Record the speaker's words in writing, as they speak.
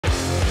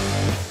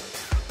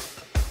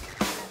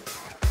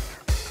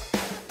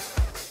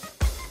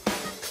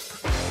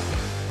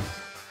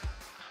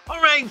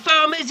Alright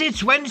farmers,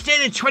 it's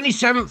Wednesday the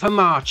 27th of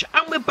March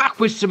and we're back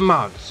with some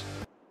mods.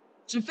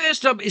 So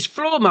first up is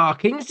floor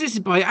markings. This is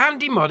by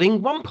Andy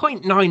Modding,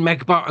 1.9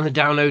 megabyte on the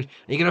download. And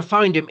you're going to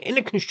find them in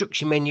the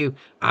construction menu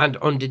and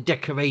under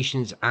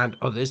decorations and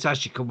others,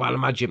 as you can well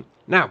imagine.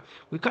 Now,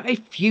 we've got a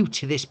few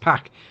to this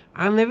pack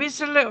and there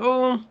is a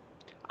little,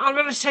 I'm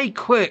going to say,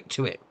 quirk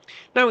to it.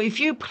 Now,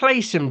 if you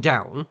place them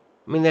down,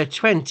 I mean, they're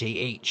 20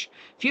 each.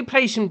 If you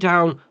place them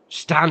down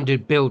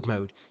standard build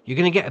mode, you're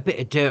going to get a bit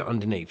of dirt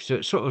underneath. So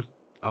it sort of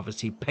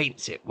obviously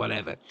paints it,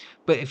 whatever.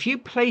 But if you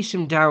place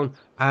them down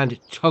and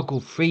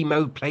toggle free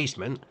mode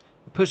placement,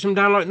 it puts them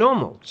down like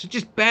normal. So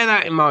just bear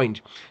that in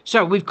mind.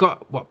 So we've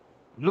got what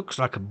looks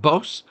like a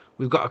bus.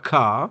 We've got a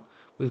car.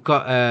 We've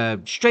got a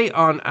straight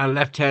on and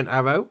left turn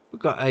arrow.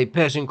 We've got a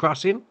person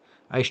crossing,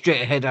 a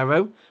straight ahead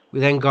arrow.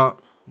 We then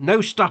got no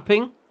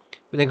stopping.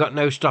 We then got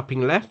no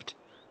stopping left.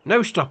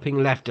 No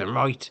stopping left and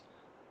right.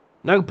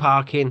 No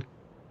parking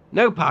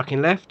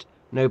left.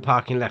 No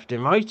parking left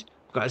and right.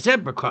 We've got a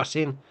zebra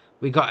crossing.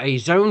 We got a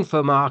zone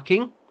for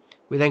marking.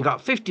 We then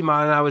got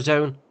 50-mile-an-hour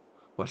zone.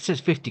 Well, it says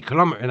 50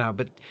 kilometre an hour,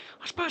 but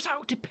I suppose that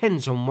all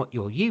depends on what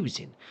you're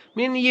using. I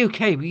mean, in the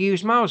UK, we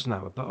use miles an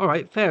hour, but all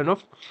right, fair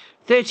enough.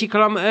 30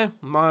 kilometre,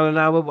 mile an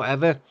hour,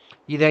 whatever.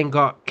 You then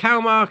got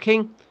cow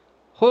marking,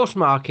 horse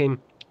marking,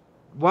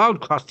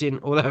 wild crossing,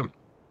 although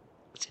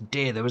it's a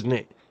deer though, isn't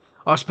it?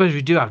 I suppose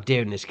we do have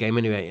deer in this game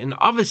anyway, and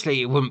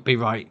obviously it wouldn't be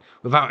right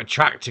without a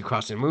tractor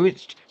crossing. I mean,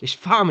 it's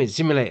farming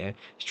simulator.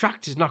 It's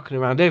tractors knocking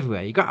around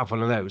everywhere. You got to have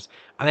one of those.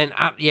 And then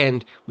at the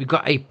end, we've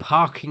got a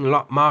parking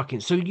lot marking.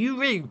 So you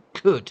really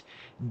could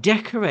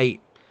decorate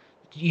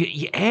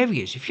your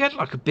areas. If you had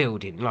like a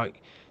building,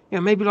 like, you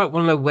know, maybe like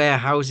one of the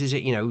warehouses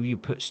that, you know, you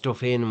put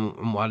stuff in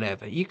and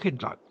whatever. You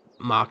could like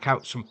mark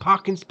out some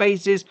parking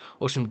spaces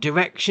or some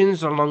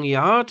directions along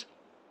your yard.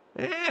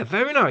 Yeah,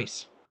 very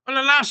nice. And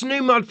the last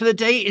new mod for the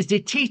day is the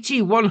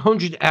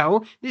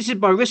TT100L. This is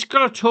by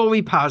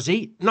Riscolatori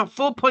Pazzi, not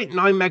 4.9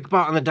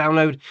 megabyte on the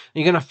download. And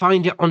you're going to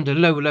find it under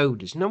low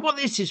loaders. Now, what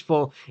this is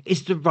for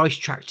is the rice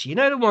tractor. You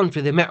know, the ones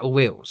with the metal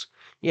wheels?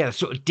 Yeah, the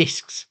sort of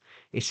discs.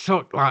 It's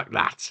sort of like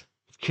that.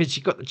 Because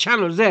you've got the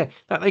channels there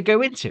that they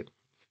go into.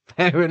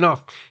 Fair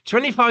enough.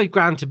 25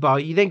 grand to buy.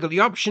 You then got the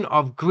option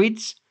of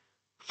grids,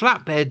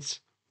 flatbeds,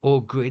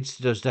 or grids,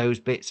 does those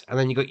bits. And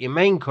then you got your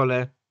main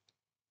colour,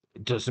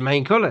 it does the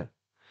main colour.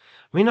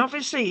 I mean,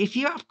 obviously, if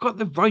you have got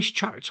the rice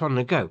tractor on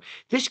the go,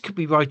 this could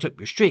be right up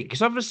your street.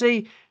 Because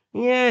obviously,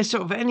 yeah,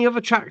 sort of any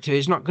other tractor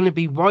is not going to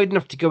be wide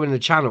enough to go in the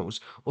channels,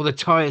 or the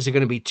tyres are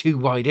going to be too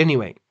wide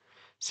anyway.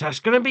 So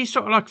it's going to be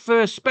sort of like for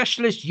a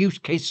specialist use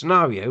case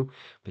scenario,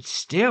 but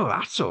still,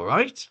 that's all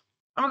right.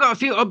 And we've got a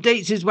few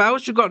updates as well.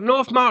 So we've got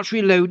North March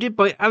Reloaded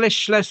by Alice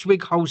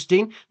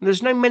Schleswig-Holstein. And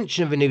there's no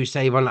mention of a new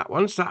save on that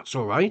one, so that's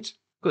all right.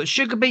 Got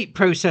Sugar Beet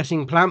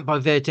Processing Plant by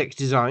Vertex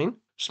Design.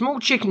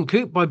 Small Chicken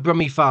Coop by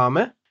Brummy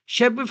Farmer.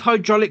 Shed with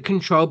Hydraulic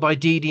Control by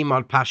DD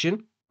Mod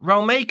Passion.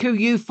 Rolmaco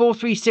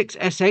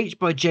U436SH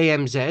by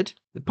JMZ.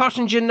 The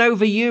Pottinger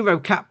Nova Euro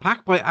Cat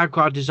Pack by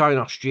Agrar Design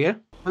Austria.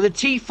 And the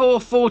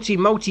T440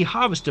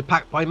 Multi-Harvester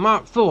Pack by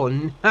Mark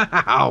IV.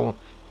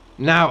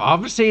 Now,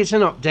 obviously it's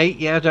an update.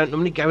 Yeah, I don't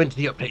normally go into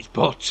the updates,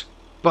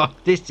 but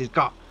this has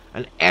got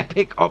an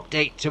epic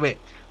update to it.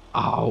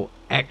 Oh,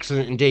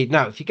 excellent indeed.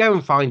 Now, if you go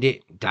and find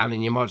it down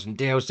in your mods and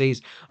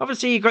DLCs,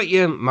 obviously you've got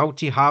your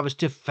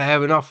multi-harvester,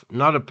 fair enough,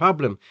 not a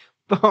problem.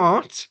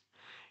 But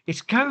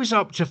it goes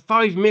up to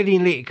 5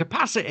 million litre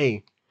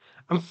capacity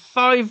and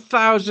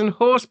 5,000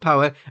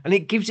 horsepower, and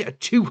it gives it a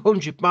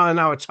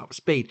 200-mile-an-hour top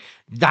speed.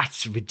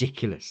 That's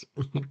ridiculous.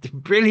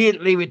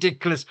 Brilliantly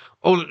ridiculous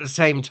all at the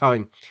same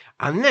time.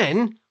 And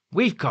then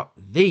we've got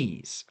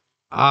these.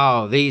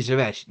 Oh, these are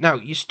it. Now,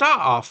 you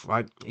start off,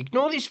 right,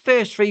 ignore these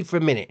first three for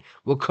a minute.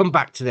 We'll come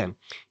back to them.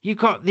 You've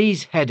got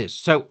these headers.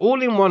 So,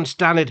 all-in-one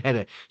standard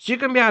header. So, you're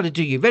going to be able to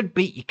do your red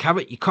beet, your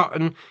carrot, your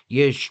cotton,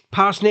 your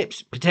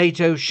parsnips,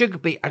 potatoes, sugar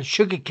beet, and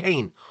sugar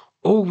cane.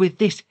 All with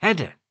this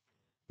header.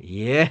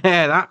 Yeah,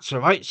 that's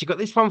all right. So, you've got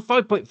this one,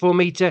 5.4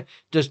 metre,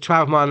 does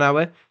 12 mile an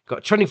hour.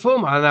 Got 24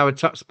 mile an hour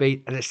top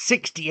speed and a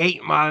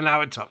 68 mile an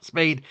hour top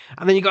speed.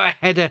 And then you've got a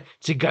header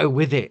to go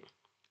with it.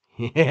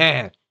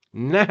 Yeah.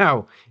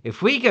 Now,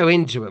 if we go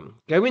into them,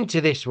 go into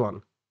this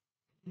one,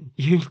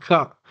 you've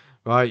got,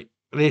 right,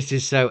 this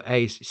is so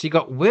ace. So you've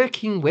got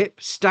working whip,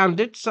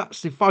 standard, so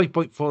that's the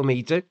 5.4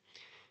 metre,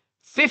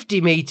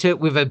 50 metre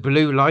with a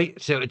blue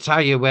light, so it'll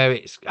tell you where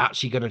it's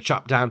actually going to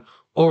chop down,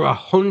 or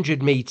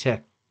 100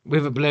 metre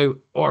with a blue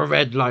or a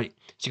red light.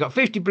 So you've got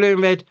 50 blue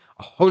and red,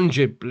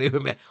 100 blue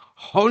and red,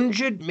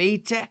 100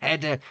 metre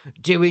header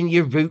doing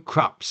your root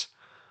crops.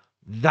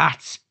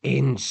 That's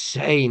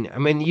insane. I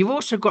mean, you've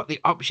also got the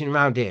option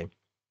around here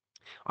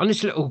on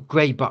this little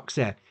grey box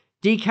there,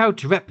 decal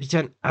to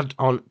represent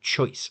add-on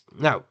choice.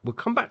 Now, we'll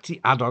come back to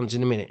the add-ons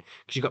in a minute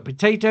because you've got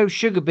potato,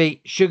 sugar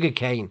beet, sugar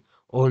cane,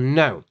 or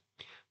no.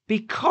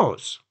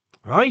 Because,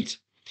 right,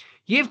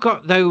 you've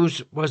got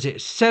those, was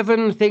it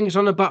 7 things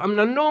on the bottom?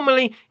 Now,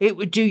 normally it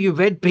would do your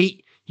red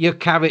beet, your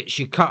carrots,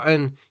 your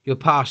cotton, your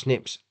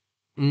parsnips.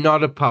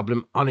 Not a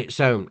problem on its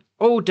own.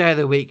 All day of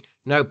the week,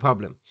 no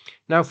problem.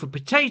 Now for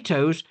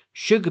potatoes,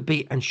 sugar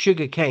beet and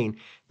sugar cane,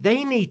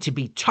 they need to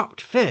be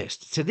topped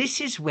first. So this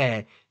is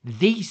where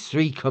these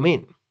three come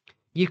in.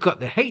 You've got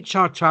the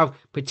HR12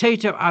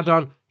 potato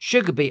add-on,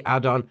 sugar beet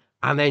add-on,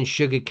 and then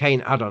sugar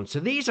cane add-on. So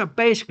these are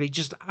basically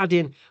just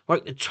adding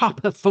like the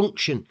topper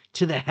function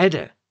to the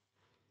header.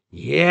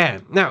 Yeah,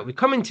 now we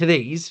come into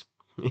these.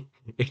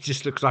 It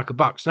just looks like a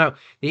box. Now,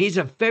 these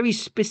are a very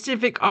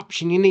specific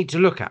option you need to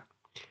look at.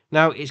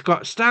 Now, it's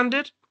got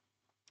standard,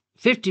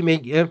 50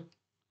 meter,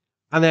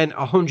 and then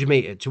 100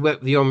 meter to work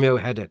with the Unreal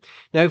header.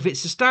 Now, if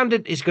it's a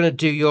standard, it's going to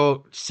do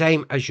your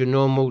same as your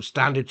normal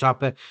standard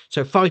topper.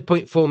 So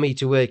 5.4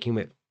 meter working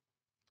with.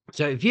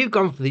 So if you've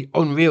gone for the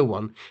Unreal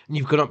one and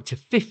you've gone up to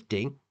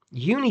 50,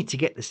 you need to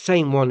get the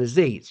same one as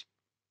these,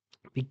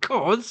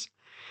 because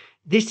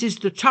this is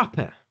the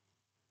topper.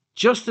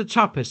 Just the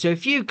topper. So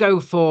if you go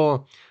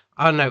for,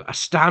 I don't know, a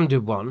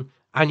standard one,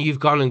 and you've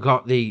gone and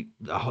got the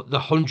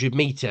 100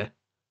 meter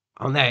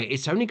on there,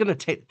 it's only going to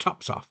take the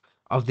tops off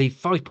of the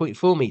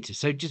 5.4 meters.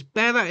 So just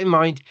bear that in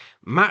mind.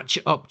 Match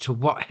it up to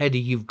what header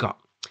you've got.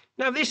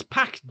 Now this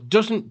pack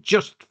doesn't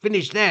just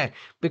finish there,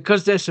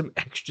 because there's some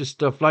extra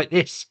stuff like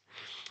this.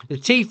 The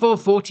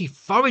T440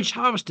 Forage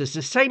Harvester is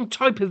the same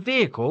type of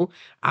vehicle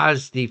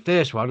as the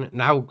first one.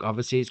 Now,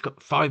 obviously, it's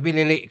got 5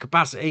 million litre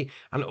capacity,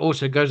 and it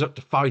also goes up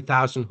to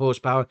 5,000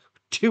 horsepower,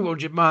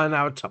 200 mile an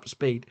hour top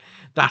speed.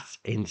 That's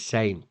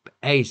insane.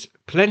 Ace,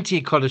 plenty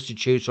of colours to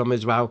choose from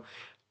as well.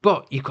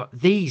 But you've got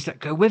these that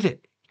go with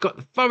it. You've got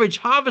the Forage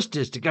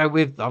Harvesters to go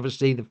with,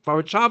 obviously, the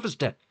Forage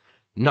Harvester.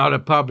 Not a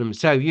problem.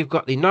 So you've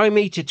got the 9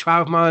 metre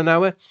 12 mile an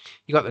hour,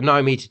 you've got the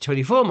 9 metre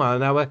 24 mile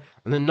an hour,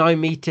 and the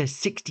 9 metre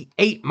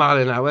 68 mile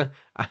an hour.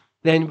 And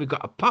then we've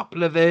got a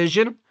popular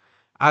version,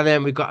 and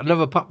then we've got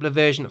another popular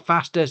version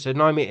faster, so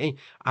 9 metre,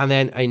 and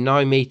then a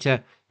 9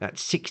 metre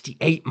that's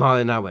 68 mile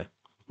an hour.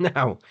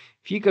 Now,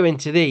 if you go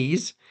into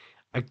these,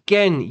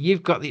 again,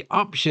 you've got the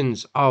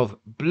options of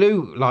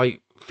blue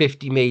light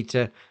 50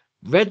 metre,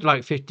 red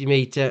light 50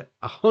 metre,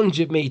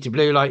 100 metre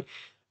blue light,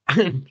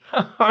 and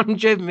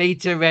 100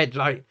 meter red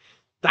light.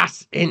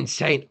 That's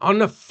insane on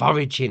the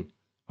foraging.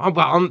 Oh,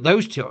 well, on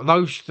those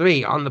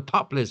three on the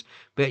poplars,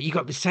 but you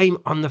got the same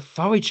on the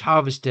forage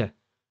harvester.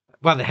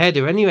 Well, the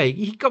header anyway.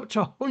 You got up to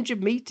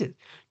 100 meters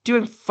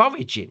doing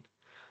foraging.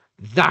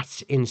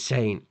 That's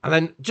insane. And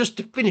then just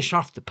to finish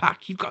off the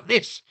pack, you've got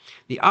this,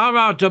 the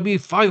RRW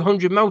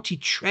 500 multi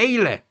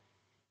trailer.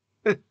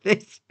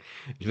 This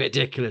is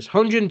ridiculous.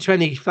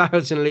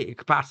 120,000 litre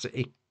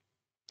capacity.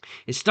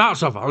 It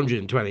starts off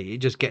 120, it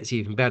just gets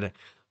even better.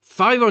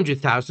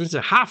 500,000, so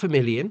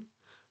 500,000,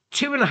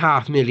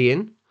 2.5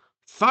 million,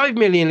 5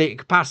 million litre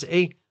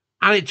capacity,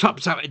 and it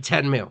tops out at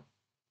 10 mil.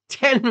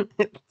 10,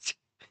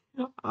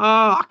 oh,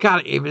 I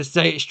can't even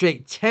say it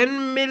straight.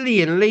 10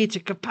 million litre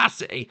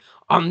capacity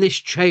on this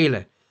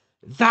trailer.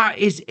 That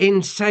is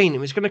insane. It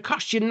was going to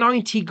cost you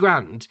 90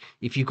 grand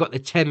if you got the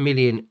 10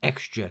 million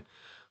extra.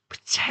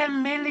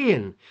 10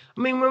 million.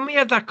 I mean, when we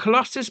had that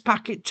Colossus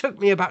pack, it took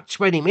me about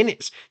 20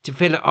 minutes to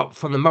fill it up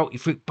from the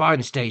multi-fruit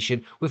buying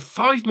station with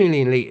 5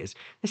 million litres.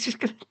 It's just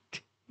going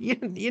to,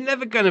 you're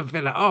never going to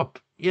fill it up.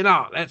 You're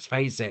not, let's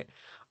face it.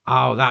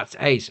 Oh, that's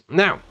ace.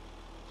 Now,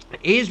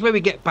 here's where we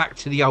get back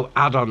to the old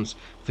add-ons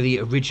for the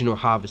original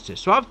harvester.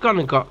 So I've gone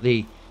and got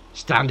the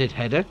standard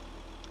header.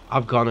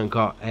 I've gone and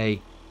got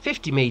a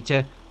 50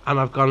 metre, and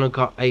I've gone and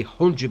got a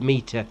 100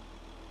 metre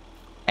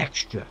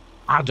extra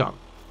add-on.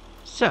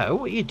 So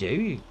what you do,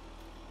 you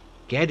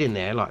get in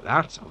there like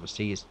that.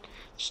 Obviously, you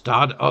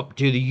start it up,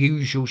 do the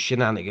usual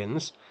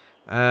shenanigans.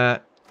 Was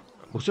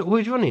it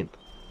always running?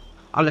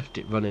 I left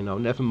it running. Oh,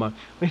 never mind.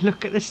 I mean,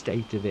 look at the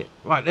state of it.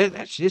 Right,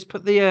 let's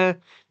put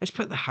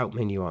the help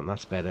menu on.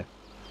 That's better.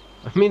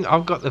 I mean,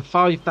 I've got the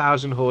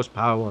 5,000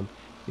 horsepower one.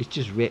 It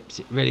just rips.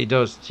 It really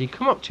does. So you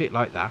come up to it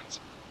like that.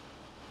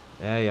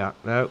 There you are.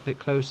 No, a bit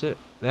closer.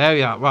 There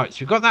we are. Right,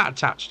 so we've got that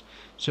attached.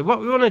 So what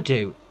we want to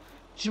do,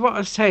 this is what I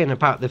was saying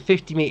about the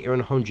 50 metre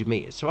and 100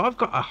 metre. So I've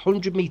got a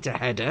 100 metre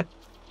header.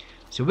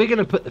 So we're going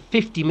to put the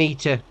 50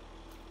 metre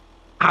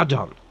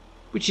add-on,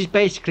 which is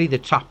basically the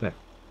topper.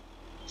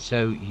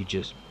 So you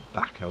just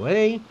back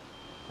away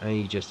and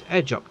you just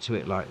edge up to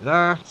it like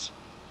that.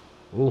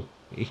 Oh,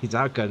 he's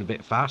out going a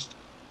bit fast.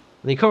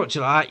 And you come up to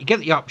like that, you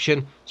get the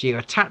option, so you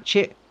attach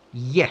it.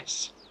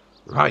 Yes.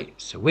 Right,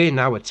 so we're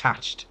now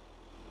attached.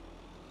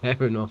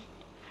 Fair enough.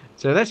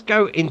 So let's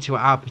go into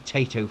our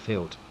potato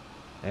field.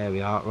 There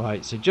we are.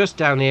 Right, so just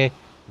down here,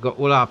 we've got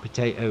all our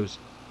potatoes.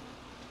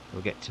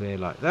 We'll get to here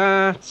like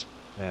that.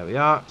 There we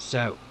are.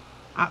 So,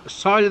 at the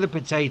side of the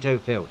potato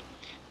field.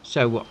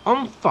 So we'll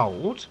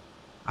unfold,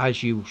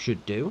 as you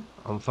should do.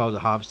 Unfold the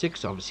harvester,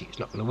 because obviously it's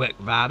not going to work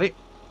without it.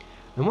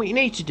 And what you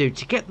need to do,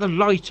 to get the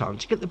light on,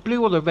 to get the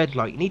blue or the red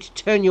light, you need to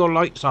turn your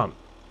lights on.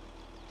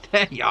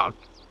 There you are.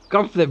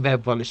 Gone for the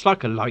red one. It's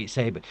like a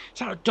lightsaber.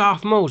 It's like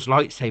Darth Maul's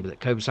lightsaber that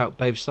comes out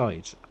both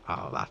sides.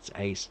 Oh, that's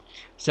ace.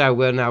 So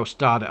we'll now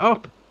start it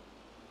up.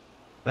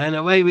 Then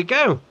away we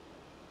go.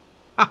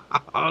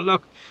 Oh,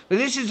 look. But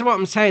this is what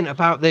I'm saying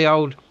about the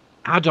old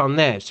add-on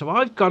there. So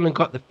I've gone and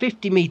got the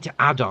 50 metre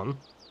add-on,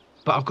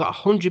 but I've got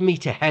a 100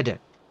 metre header.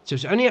 So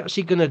it's only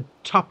actually going to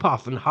top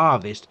off and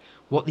harvest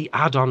what the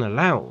add-on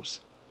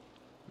allows.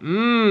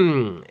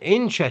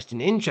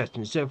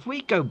 Interesting. So if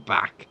we go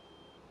back,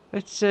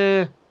 let's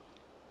turn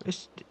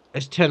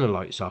the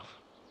lights off.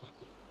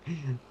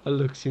 It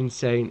looks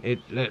insane.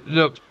 It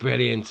looks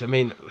brilliant. I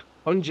mean,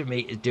 100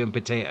 meters doing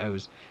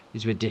potatoes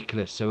is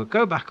ridiculous. So we'll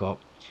go back up.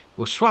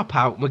 We'll swap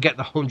out. And we'll get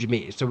the 100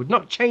 meters. So we're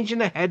not changing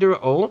the header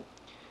at all.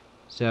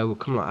 So we'll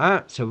come like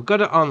that. So we've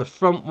got it on the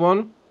front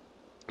one.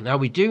 Now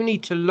we do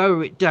need to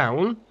lower it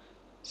down.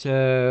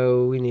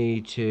 So we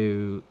need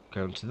to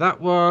go into that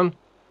one.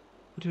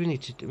 What do we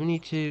need to do? We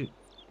need to...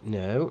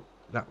 No,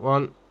 that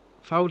one.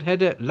 Fold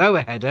header,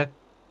 lower header.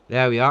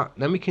 There we are.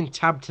 Then we can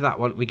tab to that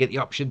one. We get the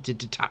option to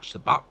detach the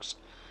box.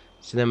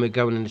 So then we're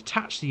going and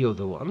attach the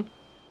other one.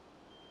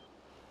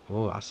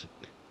 Oh, that's...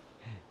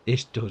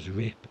 This does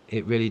rip.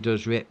 It really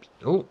does rip.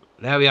 Oh,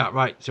 there we are.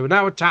 Right, so we're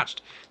now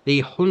attached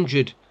the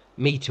 100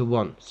 meter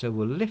one. So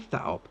we'll lift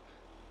that up.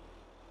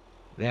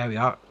 There we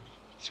are.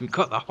 So we've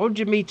got the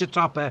 100 meter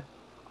topper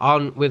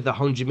on with the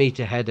 100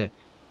 meter header.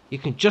 You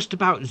can just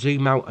about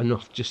zoom out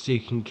enough just so you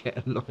can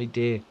get an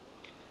idea.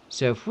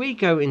 So if we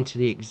go into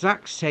the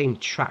exact same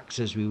tracks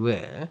as we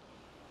were,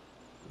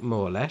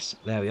 more or less,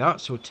 there we are.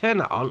 So we'll turn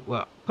that on,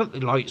 we'll put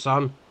the lights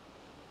on,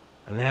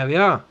 and there we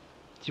are.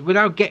 So we're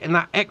now getting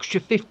that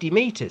extra 50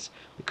 meters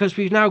because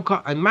we've now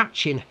got a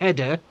matching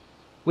header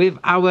with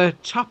our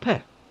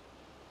topper.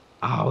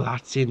 Oh,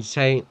 that's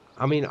insane.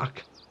 I mean,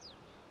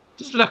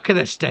 just look at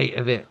the state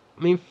of it.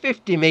 I mean,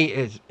 50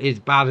 meters is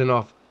bad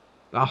enough.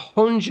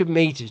 100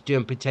 meters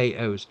doing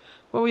potatoes.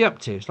 What are we up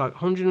to? It's like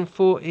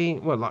 140,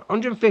 well, like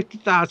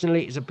 150,000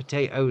 litres of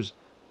potatoes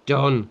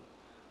done.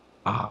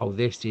 Oh,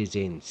 this is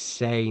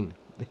insane.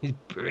 This is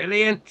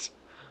brilliant.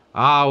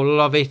 Oh,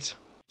 love it.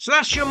 So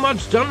that's your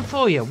mods done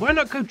for you. Why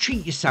not go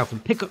treat yourself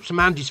and pick up some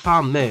Andy's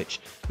Farm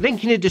merch?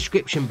 Link in the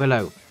description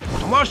below.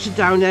 And whilst you're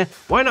down there,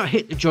 why not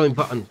hit the join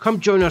button? Come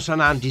join us on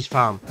Andy's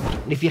Farm.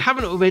 And if you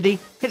haven't already,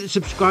 hit the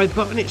subscribe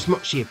button. It's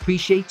muchly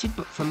appreciated.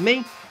 But from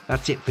me,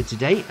 that's it for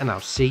today, and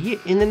I'll see you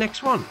in the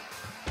next one.